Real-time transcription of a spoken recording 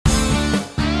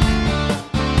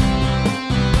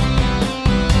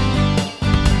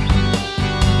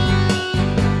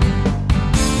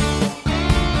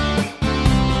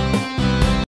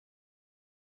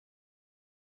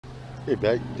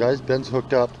Guys, Ben's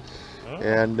hooked up,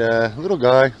 and little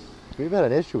guy. We've had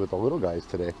an issue with the little guys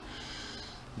today,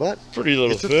 but pretty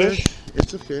little it's fish.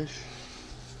 It's a fish,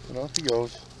 and off he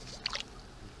goes.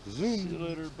 Zoom. See you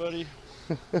later, buddy.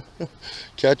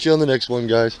 Catch you on the next one,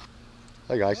 guys.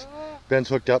 Hi, guys. Ben's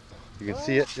hooked up. You can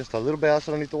see it, just a little bass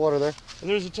underneath the water there. And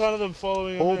there's a ton of them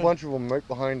following him. Whole bunch of them right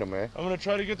behind him, eh? I'm gonna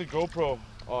try to get the GoPro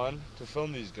on to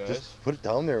film these guys. Just put it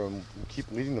down there and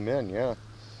keep leading them in, yeah.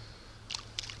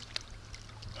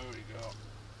 There we go.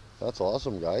 That's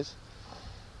awesome, guys.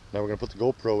 Now we're gonna put the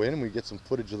GoPro in and we get some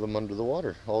footage of them under the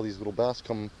water. All these little bass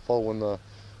come following the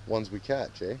ones we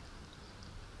catch, eh?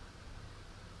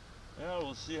 Yeah,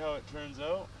 we'll see how it turns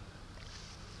out.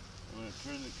 I'm gonna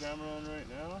turn the camera on right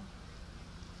now.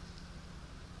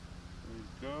 There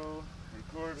we go,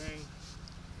 recording.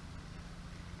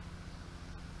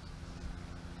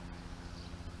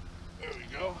 There we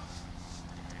go.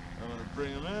 I'm gonna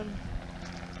bring them in.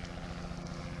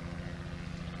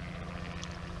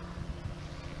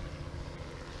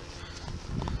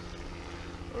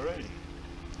 Alrighty.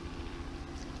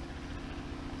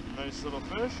 Nice little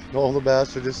fish. All the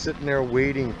bass are just sitting there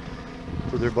waiting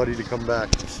for their buddy to come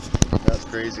back. That's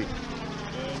crazy.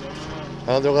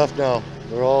 They're left now.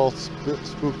 They're all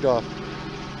spooked off.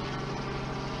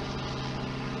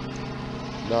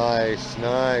 Nice,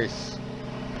 nice.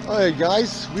 Alright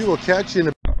guys, we will catch you in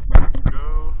a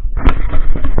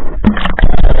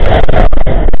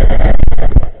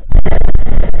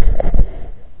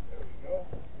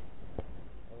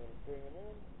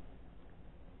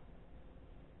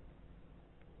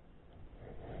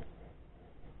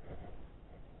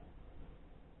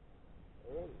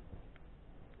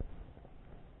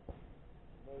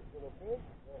little fish,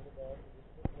 all the bass are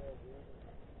just sitting there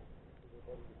waiting for their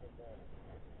buddy to come back.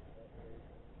 That's great.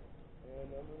 And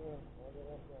I'm gonna on the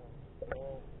left now.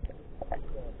 Oh, good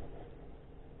job.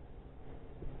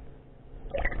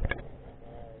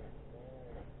 Nice,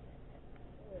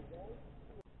 nice.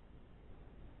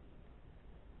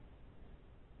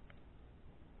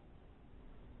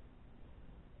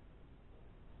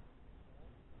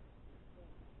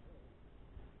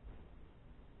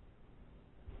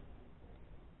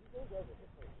 Alright guys.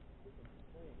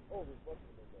 Oh, there's bunch of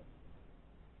them in there.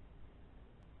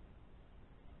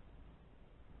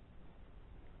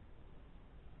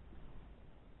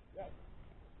 Yeah.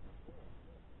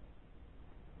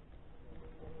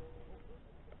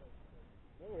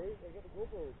 No worries, I got the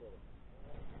GoPro recording.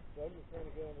 So I'm just trying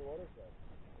to get underwater stuff.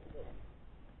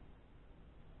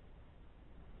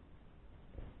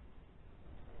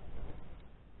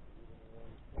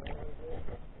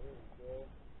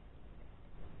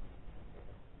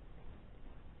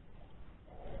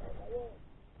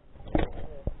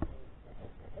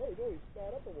 There we go. He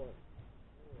spat up a one.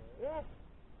 Yeah.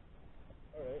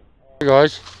 Alright. Hey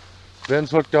guys,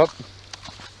 Ben's hooked up.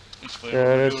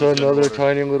 And it's another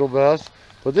tiny little bass.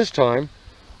 But this time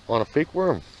on a fake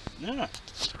worm. Yeah.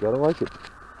 Gotta like it.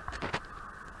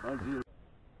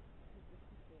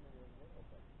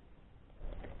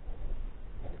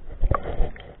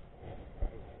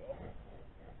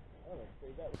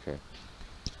 Okay.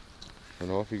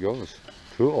 And off he goes.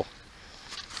 Cool.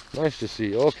 Nice to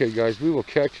see you. Okay, guys, we will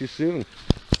catch you soon.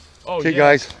 Oh, okay, yeah.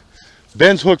 guys,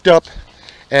 Ben's hooked up,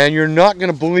 and you're not going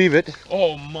to believe it.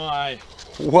 Oh, my.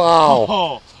 Wow.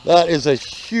 Oh. That is a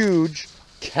huge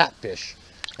catfish.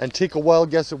 And take a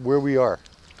wild guess at where we are.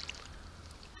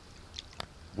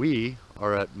 We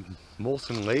are at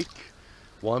Molson Lake,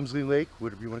 Walmsley Lake,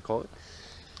 whatever you want to call it.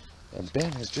 And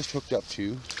Ben has just hooked up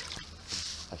to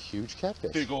a huge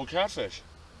catfish. Big old catfish.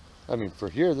 I mean, for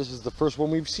here, this is the first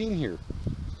one we've seen here.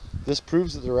 This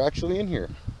proves that they're actually in here.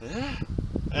 Yeah.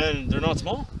 And they're not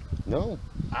small? No.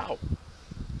 Ow.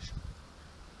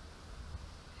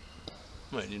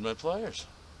 Might need my pliers.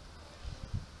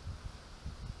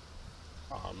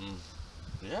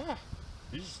 Yeah.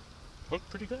 He's hooked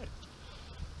pretty good.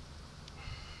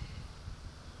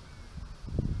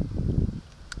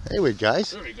 Anyway,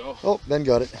 guys. There we go. Oh, Ben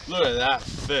got it. Look at that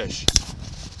fish.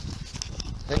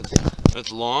 Heck yeah.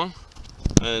 That's long.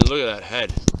 And look at that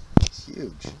head. It's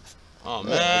huge. Oh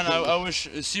man, I wish,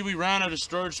 see, we ran out of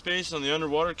storage space on the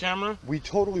underwater camera. We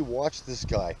totally watched this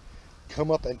guy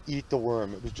come up and eat the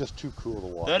worm. It was just too cool to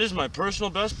watch. That is my personal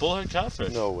best bullhead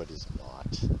catfish. No, it is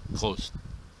not. Close.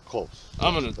 Close.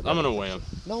 I'm gonna weigh him.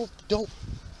 No, don't.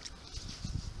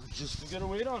 Just you gotta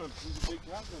wait on him. He's a big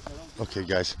catfish. Okay,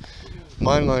 guys.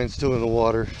 My line's still in the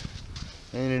water.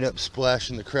 I ended up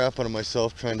splashing the crap out of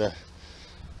myself trying to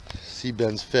see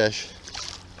Ben's fish.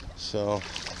 So,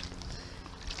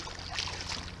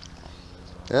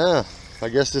 yeah, I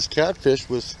guess this catfish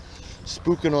was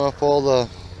spooking off all the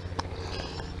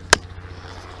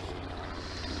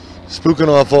spooking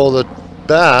off all the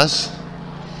bass.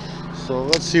 So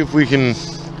let's see if we can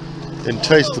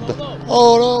entice the bass.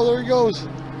 Oh no, there he goes.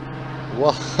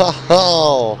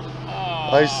 Wow.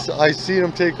 I seen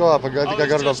him take off. I think I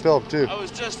got it on film too. I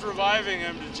was just reviving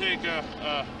him to take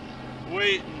a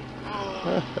weight.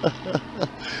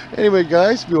 Anyway,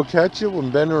 guys, we'll catch you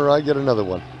when Ben or I get another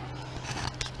one.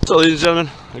 So, ladies and gentlemen,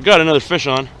 I got another fish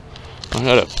on. I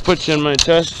gotta put you in my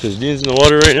test because Dean's in the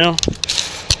water right now.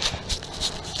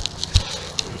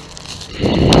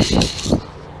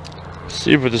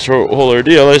 See, with this whole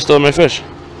ordeal, I still have my fish.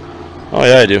 Oh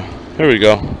yeah, I do. Here we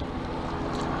go.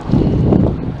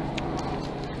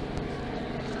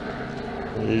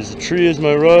 Use the tree as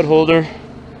my rod holder.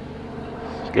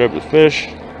 Grab the fish.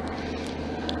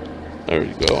 There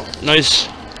we go. Nice,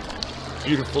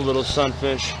 beautiful little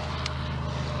sunfish.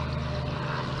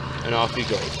 And off he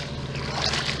goes.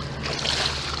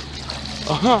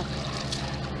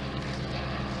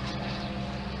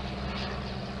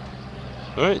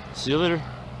 Alright, see you later.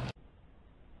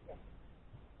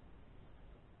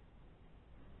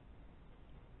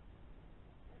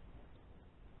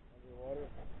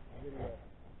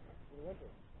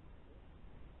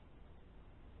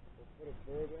 Put a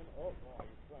bird in. Oh, wow,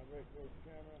 you're flying right towards the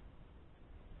camera.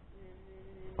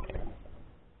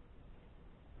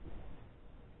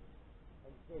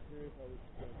 I'm so curious how this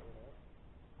is going to turn out.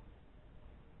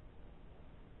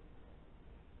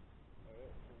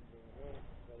 Alright,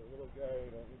 got a little guy,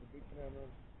 you don't need the big camera.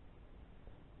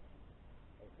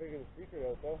 I was taking the secret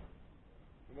out though.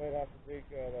 You might have to take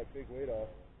that big weight off.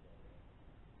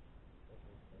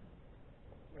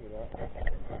 Look at that.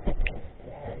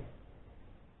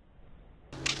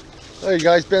 Hey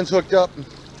guys, Ben's hooked up.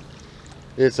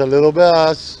 It's a little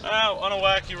bass. On a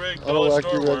wacky rig, on a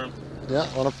wacky rig. Worm. Yeah,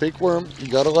 on a fake worm. You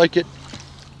gotta like it.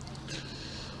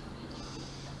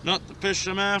 Not the fish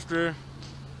I'm after.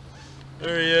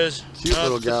 There he is. Cute Not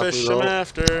little the gaffer fish though. I'm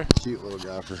after. Cute little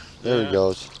gaffer. There he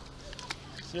goes.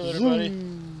 See you later, buddy.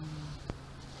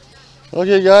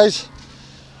 Okay guys,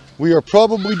 we are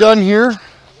probably done here.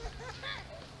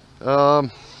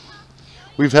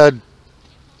 We've had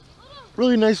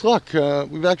really nice luck.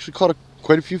 We've actually caught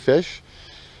quite a few fish,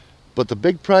 but the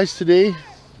big prize today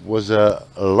was a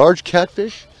large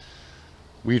catfish.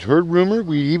 We'd heard rumor,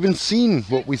 we'd even seen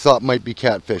what we thought might be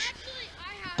catfish,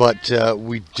 but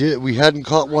we hadn't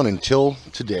caught one until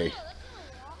today.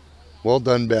 Well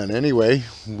done, Ben. Anyway,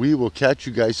 we will catch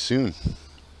you guys soon.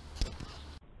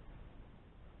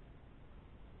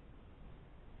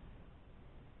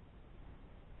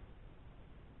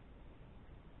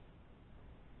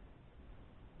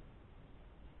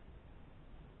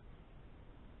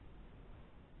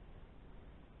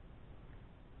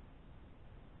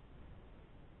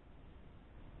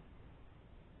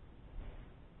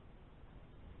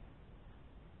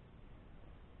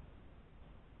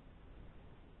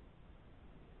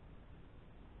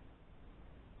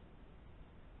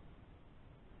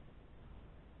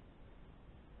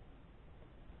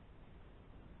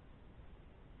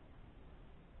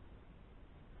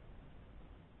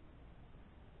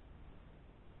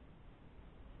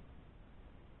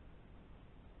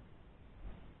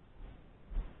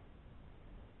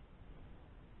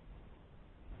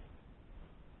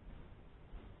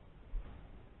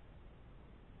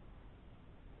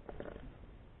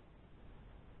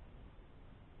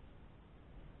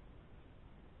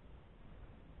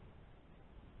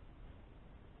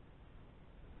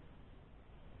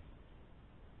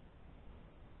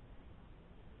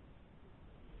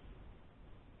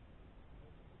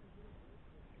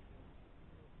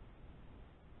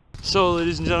 So,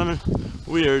 ladies and gentlemen,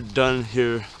 we are done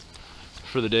here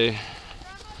for the day.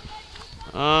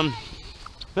 That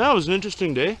was an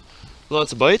interesting day.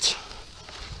 Lots of bites.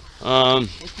 Yeah,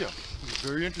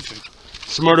 very interesting.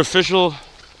 Some artificial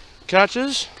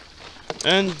catches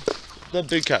and the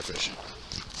big catfish.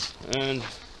 And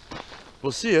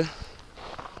we'll see you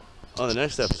on the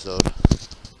next episode.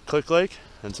 Click like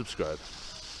and subscribe.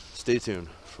 Stay tuned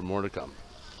for more to come.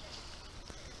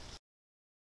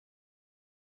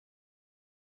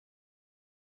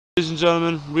 Ladies and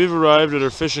gentlemen, we've arrived at our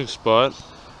fishing spot,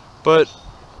 but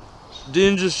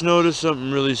Dean just noticed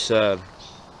something really sad.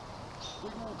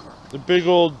 The big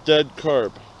old dead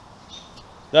carp.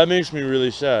 That makes me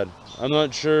really sad. I'm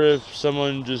not sure if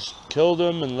someone just killed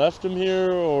him and left him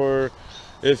here, or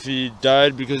if he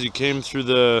died because he came through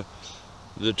the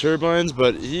turbines,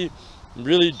 but he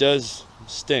really does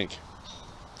stink.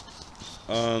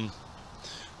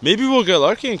 Maybe we'll get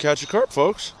lucky and catch a carp,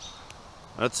 folks.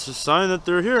 That's a sign that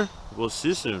they're here. We'll see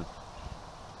you soon.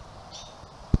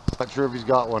 Not sure if he's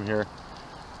got one here.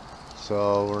 So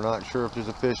so we're not sure if there's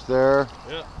a fish there.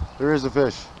 Yeah. There is a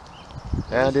fish.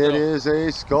 And it is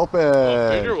a sculpin.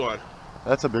 A bigger one.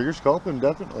 That's a bigger sculpin,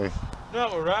 definitely. No,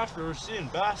 we're after. We're seeing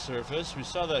bass surface. We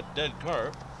saw that dead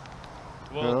carp.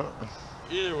 Well,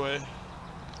 either way.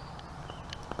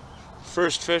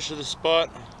 First fish of the spot.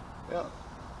 Yeah.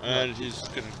 And he's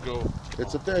gonna go.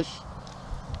 It's a fish.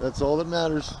 That's all that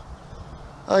matters.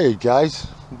 Alright guys,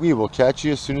 we will catch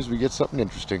you as soon as we get something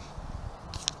interesting.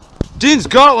 Dean's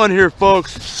got one here,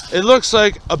 folks. It looks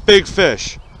like a big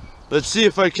fish. Let's see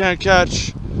if I can't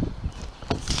catch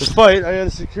the fight. I gotta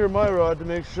secure my rod to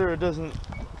make sure it doesn't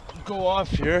go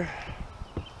off here.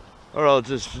 Or I'll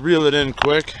just reel it in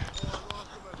quick.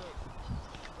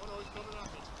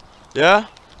 Yeah?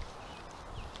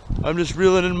 I'm just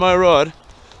reeling in my rod.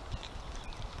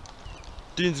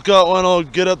 Dean's got one. I'll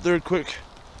get up there quick.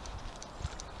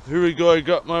 Here we go. I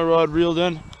got my rod reeled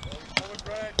in.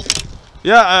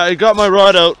 Yeah, I got my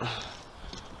rod out.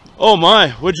 Oh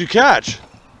my, what'd you catch?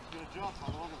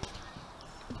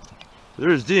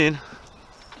 There's Dean.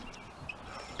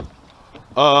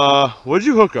 What'd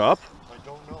you hook up? I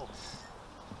don't know.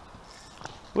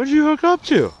 What'd you hook up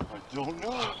to? I don't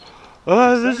know.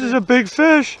 This is a big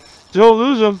fish. Don't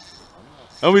lose him.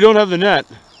 And we don't have the net.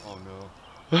 Oh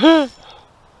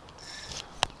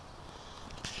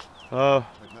no.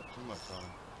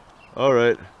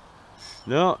 Alright.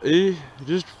 No,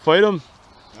 just fight him.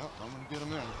 Yeah, I'm gonna get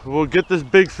him in. We'll get this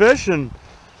big fish and...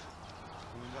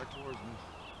 Coming back towards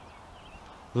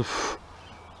me.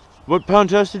 What pound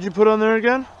test did you put on there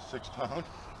again? 6 pound.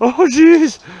 Oh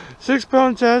jeez! 6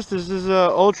 pound test. This is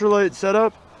a ultralight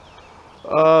setup.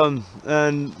 And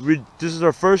this is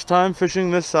our first time fishing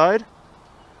this side.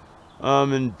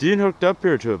 And Dean hooked up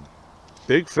here to a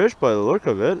big fish by the look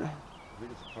of it. I think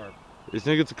it's a carp. You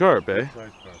think it's a carp, eh? Size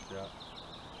carp, yeah.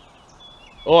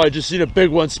 Oh, I just seen a big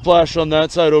one splash on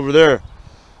that side over there.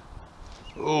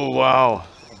 Oh, wow.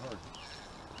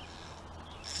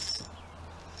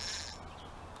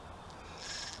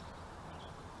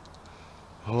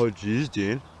 Oh, geez,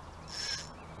 Dean.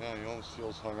 Yeah, he almost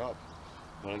feels hung up.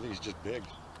 But I think he's just big.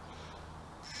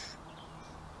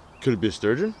 Could it be a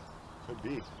sturgeon? Could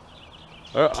be.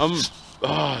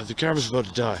 The camera's about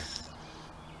to die.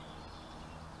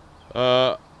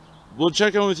 We'll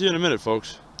check in with you in a minute,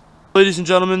 folks. Ladies and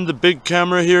gentlemen, the big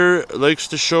camera here likes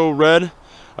to show red.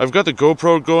 I've got the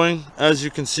GoPro going, as you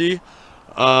can see.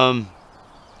 I'm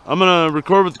gonna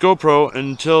record with the GoPro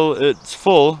until it's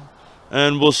full,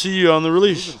 and we'll see you on the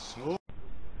release.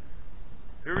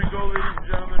 Here we go, ladies and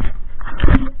gentlemen.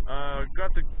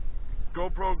 Got the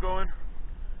GoPro going.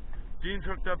 Dean's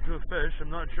hooked up to a fish. I'm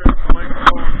not sure if the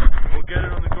microphone will get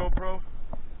it on the GoPro.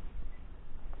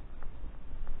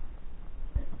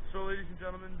 So, ladies and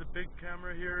gentlemen, the big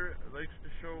camera here likes to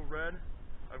show red.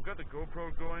 I've got the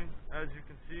GoPro going, as you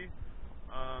can see.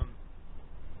 I'm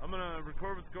gonna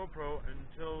record with GoPro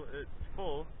until it's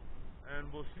full,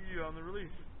 and we'll see you on the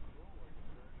release.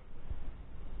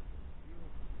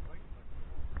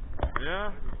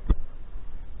 Yeah?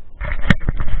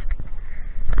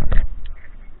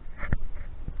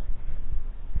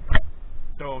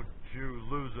 Don't you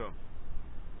lose them.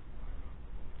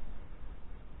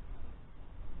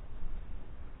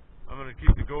 I'm gonna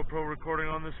keep the GoPro recording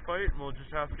on this fight, and we'll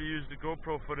just have to use the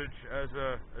GoPro footage as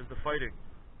the fighting.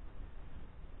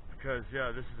 Because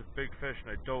yeah, this is a big fish,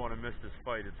 and I don't want to miss this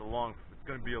fight. It's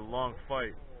gonna be a long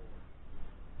fight.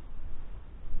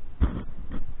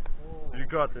 You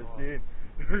got this, Dean.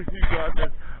 You got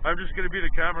this. I'm just gonna be the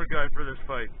camera guy for this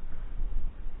fight.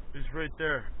 He's right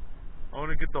there. I want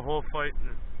to get the whole fight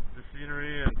and the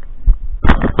scenery, and I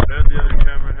have the other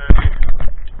camera handy.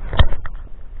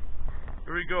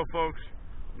 Here we go, folks.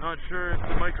 I'm not sure if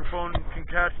the microphone can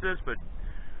catch this, but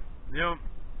you know,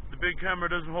 the big camera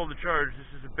doesn't hold the charge.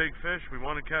 This is a big fish. We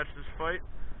want to catch this fight.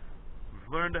 We've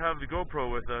learned to have the GoPro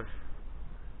with us,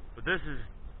 but this is...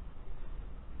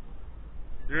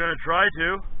 You're gonna try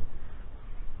to.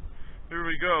 Here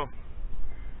we go.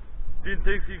 Dean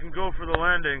thinks he can go for the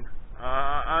landing.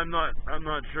 I'm not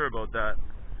sure about that.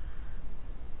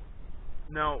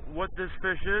 Now, what this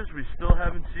fish is, we still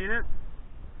haven't seen it.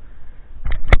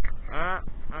 I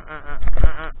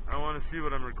want to see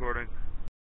what I'm recording.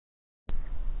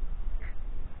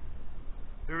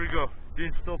 Here we go.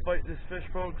 Dean's still fighting this fish,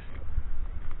 folks.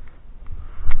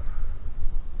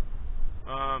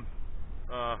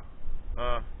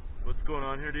 What's going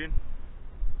on here, Dean?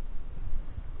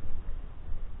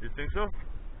 You think so?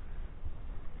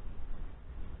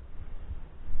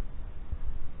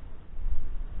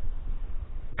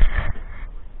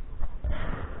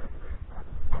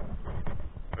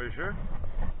 Are you sure?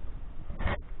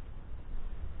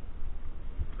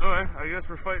 Alright, I guess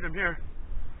we're fighting him here.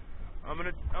 I'm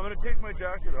gonna take my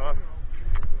jacket off.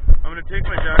 I'm gonna take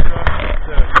my jacket off to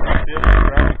be able to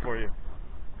grab him for you.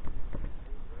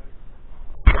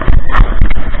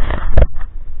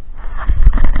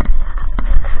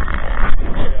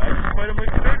 Yeah, I just fight him like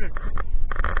a sturgeon.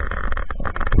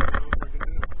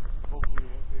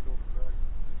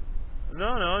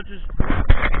 No, just.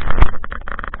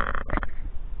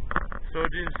 So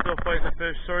Dean's still fighting the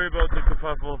fish. Sorry about the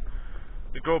kerfuffle.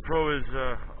 The GoPro is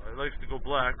it likes to go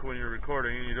black when you're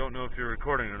recording, and you don't know if you're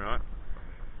recording or not.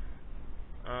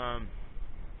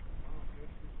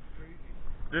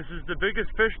 This is the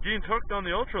biggest fish Dean's hooked on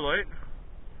the ultralight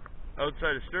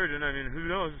outside of sturgeon. I mean, who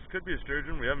knows? This could be a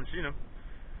sturgeon. We haven't seen him.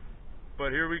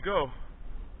 But here we go.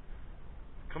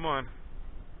 Come on.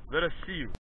 Let us see you.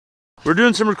 We're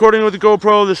doing some recording with the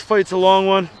GoPro. This fight's a long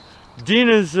one. Dean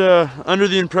is under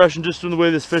the impression, just from the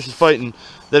way this fish is fighting,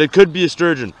 that it could be a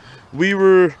sturgeon. We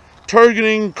were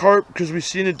targeting carp because we've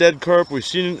seen a dead carp. We've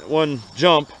seen one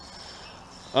jump.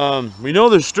 We know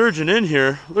there's sturgeon in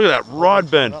here. Look at that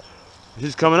rod bend.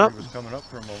 He's coming up? He was coming up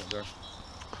for a moment there.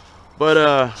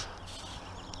 But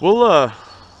we'll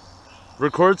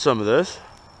record some of this,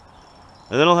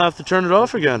 and then I'll have to turn it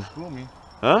off again. School me.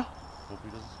 Huh? Hope he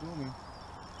doesn't school me.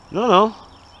 No.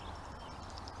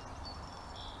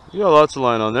 You got lots of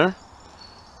line on there.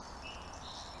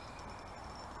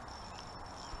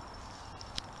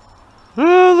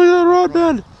 Oh, look at that rod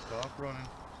bend. Stop running.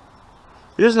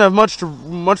 He doesn't have much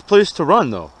place to run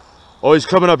though. Oh, he's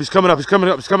coming up. He's coming up. He's coming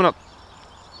up. He's coming up.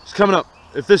 He's coming up.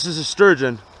 If this is a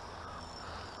sturgeon.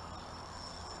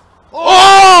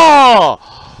 Oh!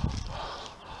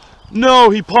 No,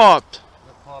 he popped. It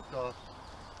popped off.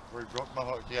 Where he broke my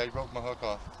hook. Yeah, he broke my hook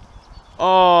off.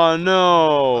 Oh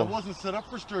no. I wasn't set up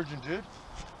for sturgeon, dude.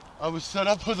 I was set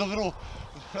up with a little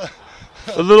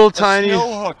tiny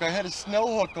snow hook. I had a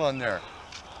snow hook on there.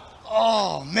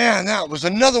 Oh man, that was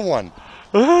another one.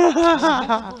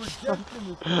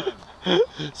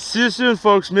 See you soon,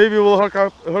 folks. Maybe we'll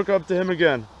hook up to him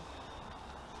again.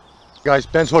 Guys,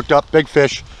 Ben's hooked up. Big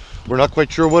fish. We're not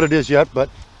quite sure what it is yet, but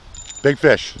big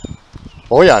fish.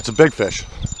 Oh yeah, it's a big fish.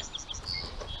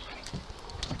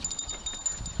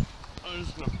 I'm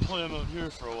just gonna play him out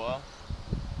here for a while.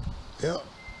 Yeah.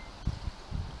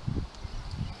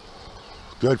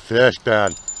 Good fish,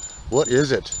 Ben. What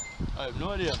is it? I have no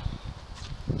idea.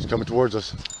 He's coming towards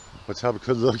us. Let's have a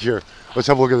good look here. Let's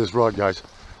have a look at this rod, guys.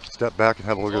 Step back and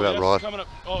have a look at that rod. He's coming up.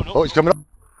 Oh, no. Oh, he's coming up.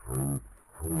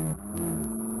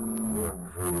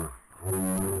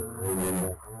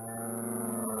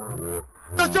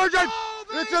 It's a sturgeon! Oh,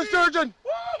 it's a sturgeon!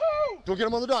 Woohoo! Don't get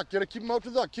him on the dock. Keep him out to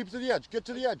the dock. Keep to the edge. Get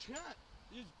to the edge.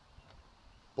 He's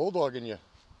Bulldogging you.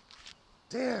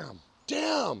 Damn!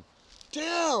 Damn!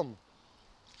 Damn!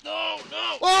 No!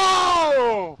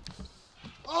 Oh!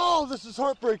 Oh, this is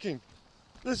heartbreaking.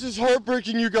 This is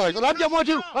heartbreaking, you guys. And I'm getting one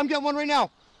too. I'm getting one right now.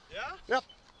 Yeah? Yep.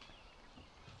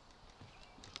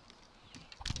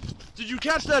 Did you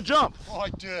catch that jump? Oh, I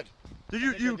did.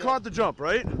 You caught the jump,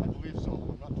 right? I believe so.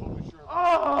 I'm not totally sure.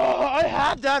 Oh, I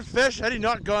had that fish had he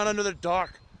not gone under the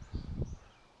dock.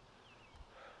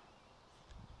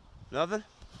 Nothing?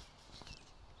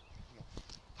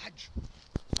 I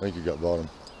think you got bottom.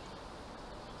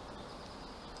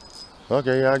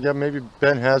 Okay, yeah, maybe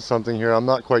Ben has something here. I'm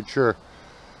not quite sure.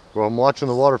 Well, I'm watching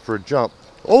the water for a jump.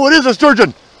 Oh, it is a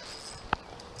sturgeon!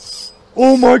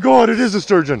 Oh my God, it is a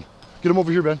sturgeon. Get him over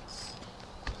here, Ben.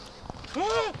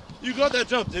 You got that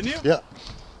jump, didn't you? Yeah,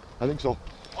 I think so.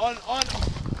 On. I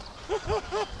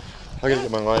gotta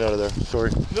get my line out of there.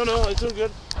 Sorry. No, it's all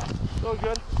good. It's all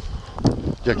good.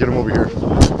 Yeah, get him over here.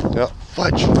 Yeah,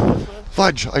 fudge.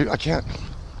 Fudge, I can't.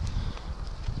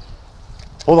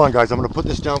 Hold on, guys. I'm gonna put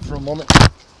this down for a moment.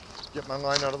 Get my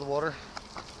line out of the water.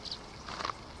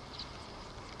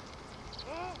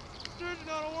 Oh, sturgeon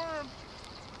on a worm.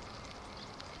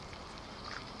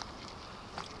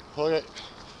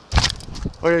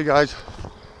 Okay, guys.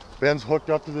 Ben's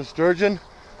hooked up to the sturgeon.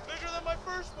 Bigger than my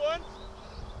first one.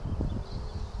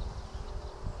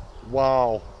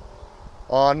 Wow.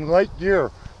 On light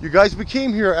gear. You guys, we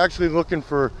came here actually looking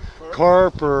for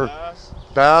carp or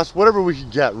bass, whatever we could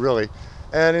get, really.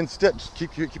 And instead, just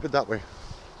keep it that way.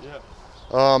 Yeah.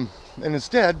 And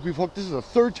instead, this is the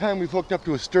third time we've hooked up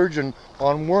to a sturgeon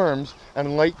on worms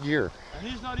and light gear. And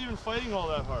he's not even fighting all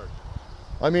that hard.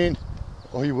 I mean,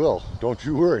 oh, he will. Don't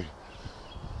you worry.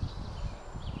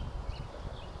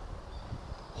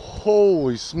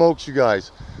 Holy smokes, you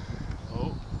guys.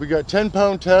 Oh. We got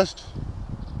 10-pound test.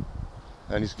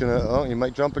 And he's gonna, oh, he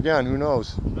might jump again, who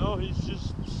knows? No, he's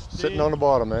just sitting on the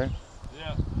bottom, eh?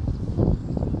 Yeah.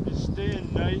 He's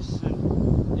staying nice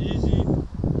and easy.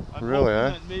 Really, eh?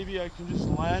 That maybe I can just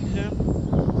land him.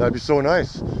 That'd be so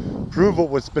nice. Prove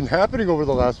what's been happening over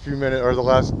the last few minutes, or the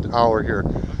last hour here.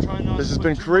 I'm trying not This to has put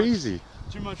been crazy.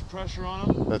 Too much pressure on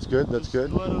him. That's good, that's Just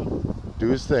good. Let him do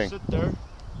his thing. sit there.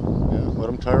 Yeah, let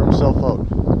him tire himself out.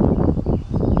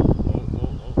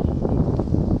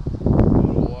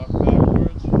 Walk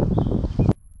backwards.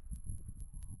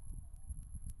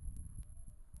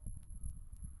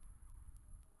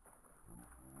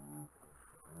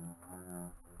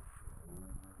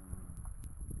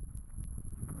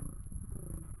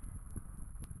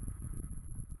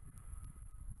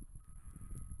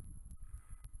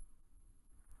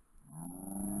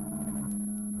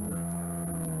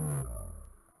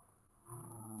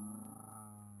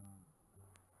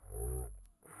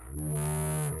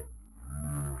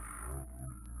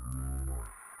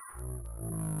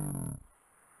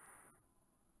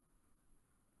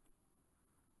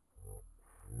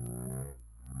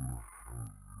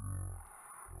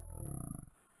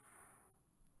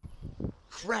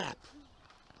 Crap.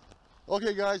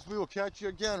 Okay guys, we will catch you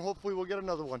again. Hopefully we'll get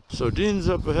another one. So Dean's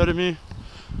up ahead of me.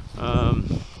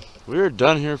 We are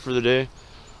done here for the day.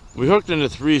 We hooked into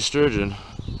 3 sturgeon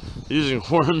using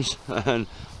worms and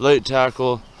light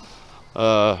tackle.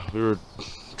 We were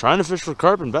trying to fish for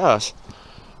carp and bass,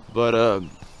 but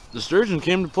the sturgeon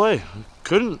came to play.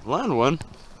 Couldn't land one,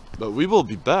 but we will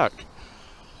be back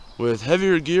with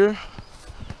heavier gear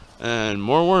and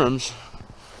more worms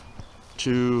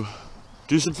to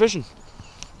do some fishing.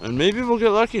 And maybe we'll get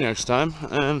lucky next time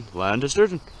and land a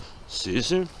sturgeon. See you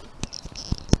soon.